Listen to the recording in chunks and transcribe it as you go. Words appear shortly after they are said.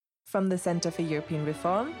From the Centre for European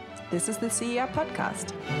Reform, this is the CER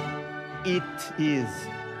podcast. It is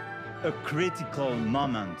a critical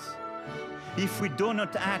moment. If we do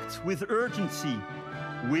not act with urgency,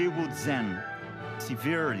 we would then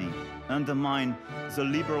severely undermine the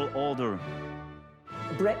liberal order.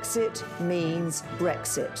 Brexit means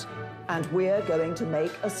Brexit, and we're going to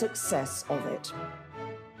make a success of it.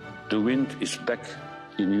 The wind is back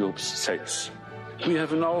in Europe's sails. We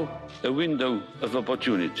have now a window of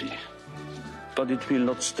opportunity, but it will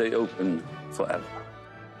not stay open forever.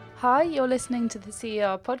 Hi, you're listening to the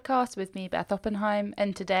CER podcast with me, Beth Oppenheim,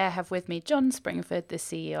 and today I have with me John Springford, the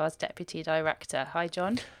CER's Deputy Director. Hi,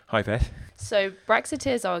 John. Hi, Beth. So,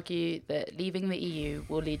 Brexiteers argue that leaving the EU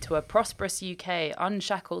will lead to a prosperous UK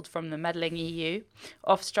unshackled from the meddling EU,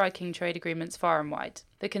 off-striking trade agreements far and wide.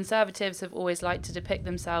 The Conservatives have always liked to depict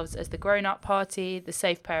themselves as the grown-up party, the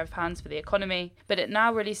safe pair of hands for the economy, but it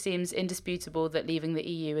now really seems indisputable that leaving the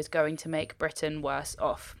EU is going to make Britain worse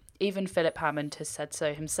off. Even Philip Hammond has said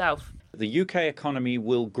so himself. The UK economy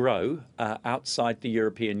will grow outside the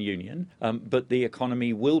European Union, but the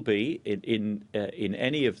economy will be, in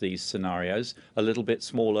any of these scenarios, a little bit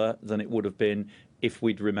smaller than it would have been if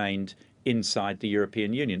we'd remained inside the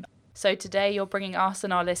European Union. So today you're bringing us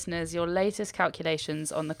and our listeners your latest calculations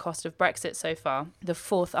on the cost of Brexit so far, the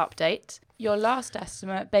fourth update. Your last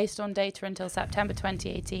estimate, based on data until September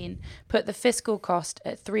 2018, put the fiscal cost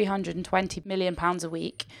at £320 million a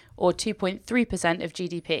week, or 2.3% of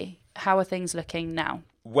GDP. How are things looking now?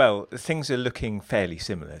 Well, things are looking fairly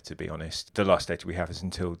similar, to be honest. The last data we have is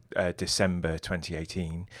until December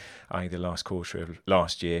 2018, i.e. the last quarter of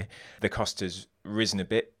last year. The cost has risen a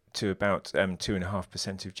bit to about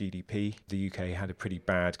 2.5% of GDP. The UK had a pretty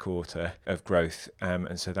bad quarter of growth,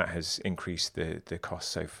 and so that has increased the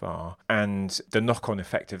cost so far. And the knock-on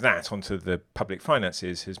effect of that onto the public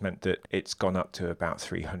finances has meant that it's gone up to about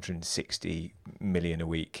 360 million a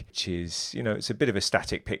week, which is, it's a bit of a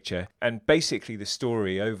static picture. And basically the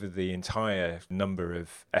story over the entire number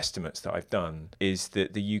of estimates that I've done is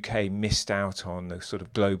that the UK missed out on the sort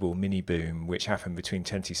of global mini boom which happened between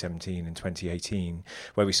 2017 and 2018,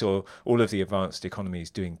 where we saw all of the advanced economies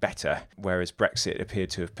doing better, whereas Brexit appeared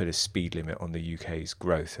to have put a speed limit on the UK's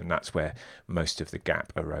growth, and that's where most of the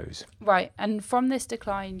gap arose. Right, and from this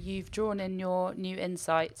decline, you've drawn in your new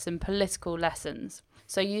insights and political lessons.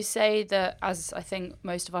 So you say that, as I think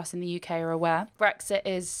most of us in the UK are aware, Brexit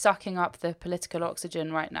is sucking up the political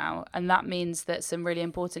oxygen right now, and that means that some really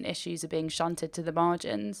important issues are being shunted to the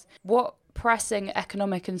margins. What pressing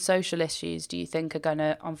economic and social issues do you think are going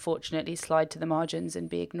to unfortunately slide to the margins and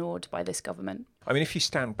be ignored by this government? I mean, if you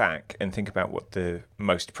stand back and think about what the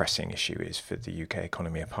most pressing issue is for the UK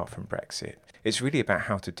economy apart from Brexit, it's really about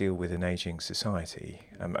how to deal with an ageing society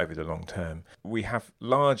over the long term. We have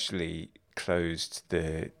largely closed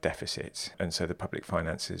the deficit, and so the public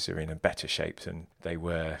finances are in a better shape than they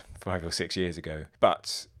were 5 or 6 years ago.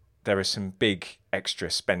 But there is some big extra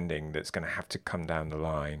spending that's going to have to come down the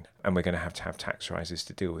line, and we're going to have tax rises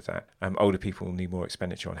to deal with that. Older people will need more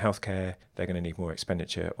expenditure on healthcare. They're going to need more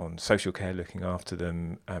expenditure on social care, looking after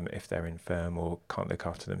them if they're infirm or can't look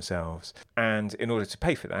after themselves. And in order to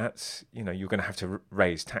pay for that, you're going to have to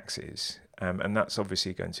raise taxes. And that's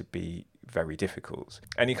obviously going to be very difficult.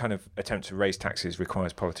 Any kind of attempt to raise taxes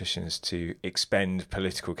requires politicians to expend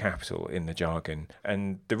political capital, in the jargon.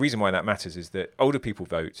 And the reason why that matters is that older people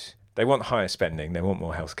vote. They want higher spending. They want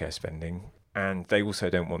more healthcare spending. And they also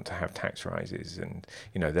don't want to have tax rises. And,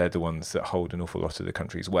 they're the ones that hold an awful lot of the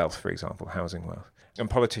country's wealth, for example, housing wealth. And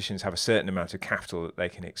politicians have a certain amount of capital that they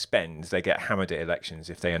can expend. They get hammered at elections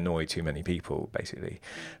if they annoy too many people, basically.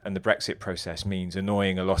 And the Brexit process means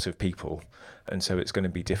annoying a lot of people. And so it's going to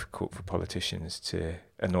be difficult for politicians to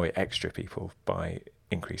annoy extra people by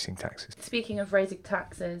increasing taxes. Speaking of raising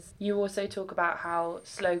taxes, you also talk about how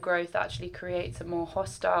slow growth actually creates a more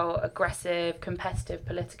hostile, aggressive, competitive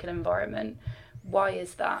political environment. Why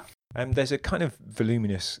is that? There's a kind of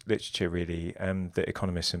voluminous literature, really, that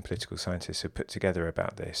economists and political scientists have put together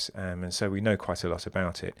about this, and so we know quite a lot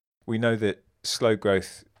about it. We know that slow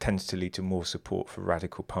growth tends to lead to more support for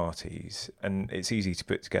radical parties, and it's easy to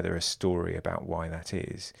put together a story about why that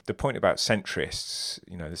is. The point about centrists,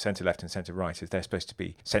 the centre-left and centre-right, is they're supposed to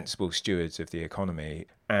be sensible stewards of the economy,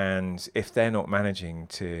 and if they're not managing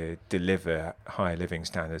to deliver higher living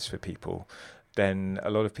standards for people, then a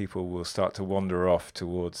lot of people will start to wander off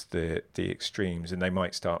towards the extremes, and they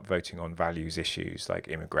might start voting on values issues like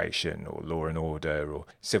immigration or law and order or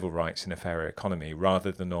civil rights and a fairer economy, rather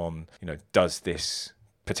than on, does this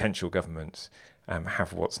potential government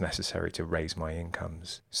have what's necessary to raise my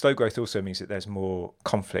incomes. Slow growth also means that there's more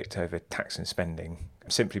conflict over tax and spending,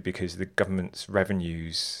 simply because the government's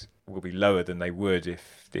revenues will be lower than they would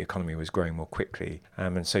if the economy was growing more quickly.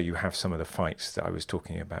 And so you have some of the fights that I was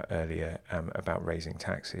talking about earlier about raising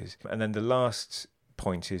taxes. And then the last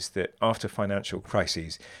point is that after financial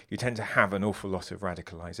crises, you tend to have an awful lot of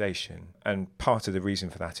radicalisation. And part of the reason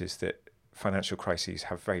for that is that financial crises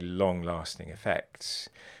have very long-lasting effects,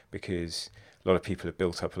 because a lot of people have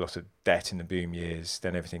built up a lot of debt in the boom years,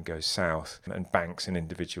 then everything goes south, and banks and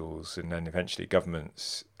individuals and then eventually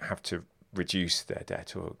governments have to reduce their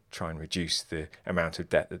debt or try and reduce the amount of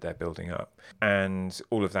debt that they're building up. And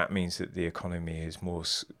all of that means that the economy is more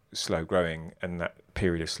slow growing, and that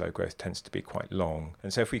period of slow growth tends to be quite long.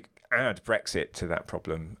 And so if we add Brexit to that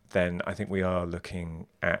problem, then I think we are looking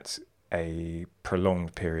at a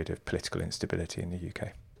prolonged period of political instability in the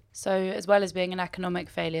UK. So as well as being an economic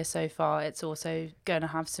failure so far, it's also going to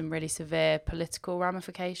have some really severe political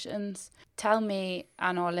ramifications. Tell me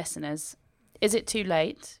and our listeners, is it too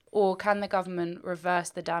late, or can the government reverse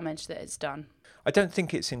the damage that it's done? I don't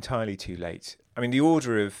think it's entirely too late. I mean, the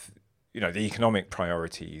order of, the economic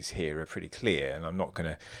priorities here are pretty clear, and I'm not going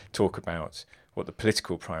to talk about what the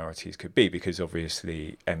political priorities could be, because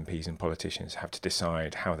obviously MPs and politicians have to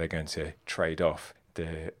decide how they're going to trade off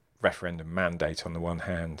the referendum mandate on the one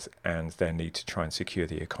hand and their need to try and secure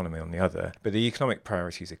the economy on the other. But the economic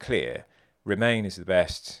priorities are clear. Remain is the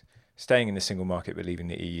best. Staying in the single market but leaving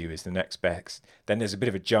the EU is the next best. Then there's a bit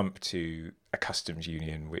of a jump to a customs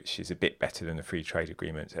union, which is a bit better than a free trade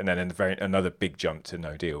agreement. And then another big jump to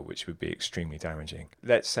no deal, which would be extremely damaging.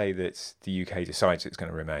 Let's say that the UK decides it's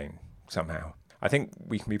going to remain somehow. I think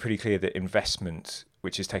we can be pretty clear that investment,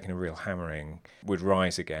 which has taken a real hammering, would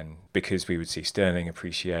rise again, because we would see sterling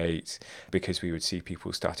appreciate, because we would see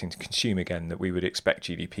people starting to consume again, that we would expect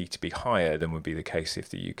GDP to be higher than would be the case if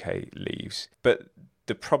the UK leaves. But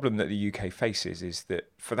the problem that the UK faces is that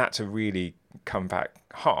for that to really come back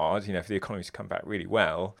hard, for the economy to come back really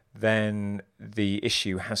well, then the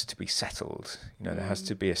issue has to be settled. There has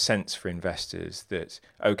to be a sense for investors that,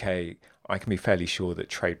 okay, I can be fairly sure that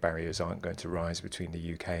trade barriers aren't going to rise between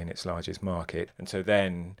the UK and its largest market. And so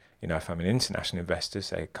then, if I'm an international investor,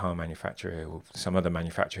 say a car manufacturer or some other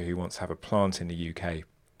manufacturer who wants to have a plant in the UK,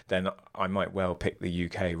 then I might well pick the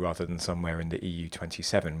UK rather than somewhere in the EU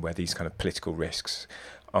 27, where these kind of political risks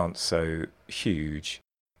aren't so huge.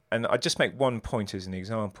 And I'd just make one point as an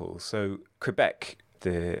example. So Quebec,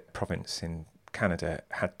 the province in Canada,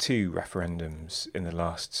 had 2 referendums in the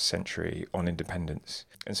last century on independence.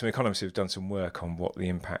 And some economists have done some work on what the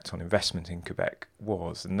impact on investment in Quebec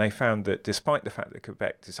was. And they found that despite the fact that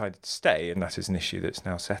Quebec decided to stay, and that is an issue that's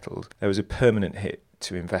now settled, there was a permanent hit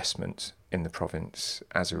to investment in the province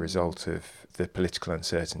as a result of the political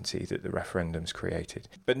uncertainty that the referendums created.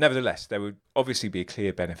 But nevertheless, there would obviously be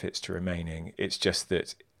clear benefits to remaining. It's just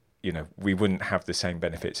that we wouldn't have the same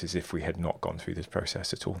benefits as if we had not gone through this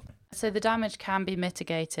process at all. So the damage can be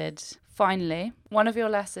mitigated. Finally, one of your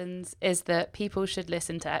lessons is that people should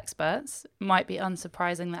listen to experts. Might be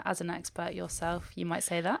unsurprising that as an expert yourself, you might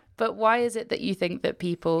say that. But why is it that you think that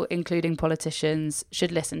people, including politicians,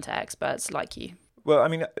 should listen to experts like you? Well, I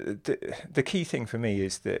mean, the key thing for me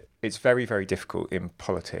is that it's very, very difficult in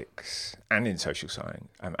politics and in social science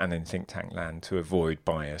and in think tank land to avoid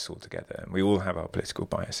bias altogether. And we all have our political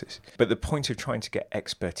biases. But the point of trying to get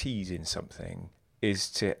expertise in something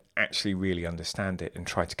is to actually really understand it and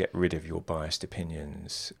try to get rid of your biased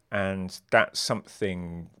opinions. And that's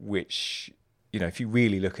something which, if you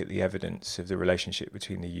really look at the evidence of the relationship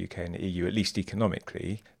between the UK and the EU, at least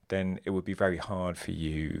economically, then it would be very hard for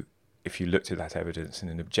you, if you looked at that evidence in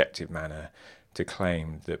an objective manner, to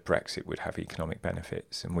claim that Brexit would have economic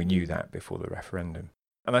benefits. And we knew that before the referendum.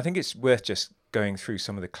 And I think it's worth just going through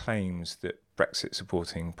some of the claims that Brexit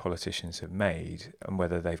supporting politicians have made and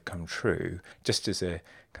whether they've come true, just as a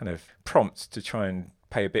kind of prompt to try and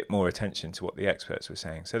pay a bit more attention to what the experts were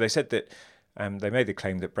saying. So they said that they made the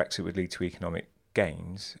claim that Brexit would lead to economic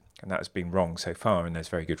gains, and that has been wrong so far, and there's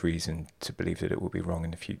very good reason to believe that it will be wrong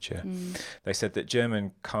in the future. They said that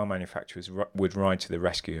German car manufacturers would ride to the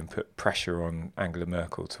rescue and put pressure on Angela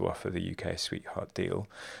Merkel to offer the UK a sweetheart deal.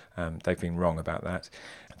 They've been wrong about that.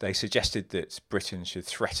 They suggested that Britain should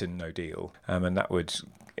threaten no deal, and that would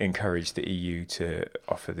encourage the EU to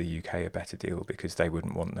offer the UK a better deal because they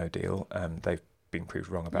wouldn't want no deal. They've been proved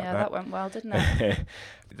wrong about that. Yeah, that went well, didn't it?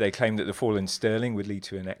 They claimed that the fall in sterling would lead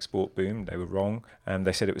to an export boom. They were wrong.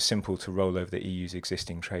 They said it was simple to roll over the EU's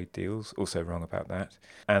existing trade deals. Also wrong about that.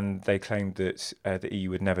 And they claimed that the EU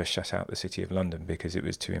would never shut out the City of London because it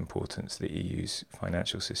was too important to the EU's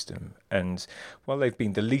financial system. And while they've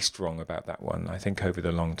been the least wrong about that one, I think over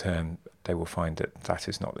the long term they will find that that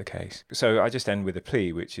is not the case. So I just end with a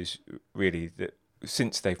plea, which is really that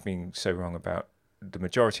since they've been so wrong about the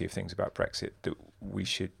majority of things about Brexit, that we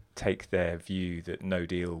should take their view that no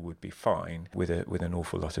deal would be fine with an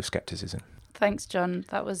awful lot of scepticism. Thanks, John.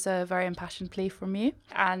 That was a very impassioned plea from you.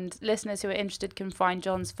 And listeners who are interested can find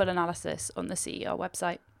John's full analysis on the CER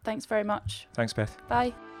website. Thanks very much. Thanks, Beth.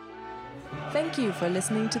 Bye. Thank you for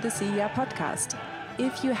listening to the CER podcast.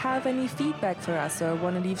 If you have any feedback for us or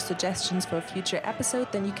want to leave suggestions for a future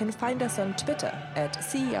episode, then you can find us on Twitter at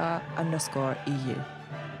CER_EU.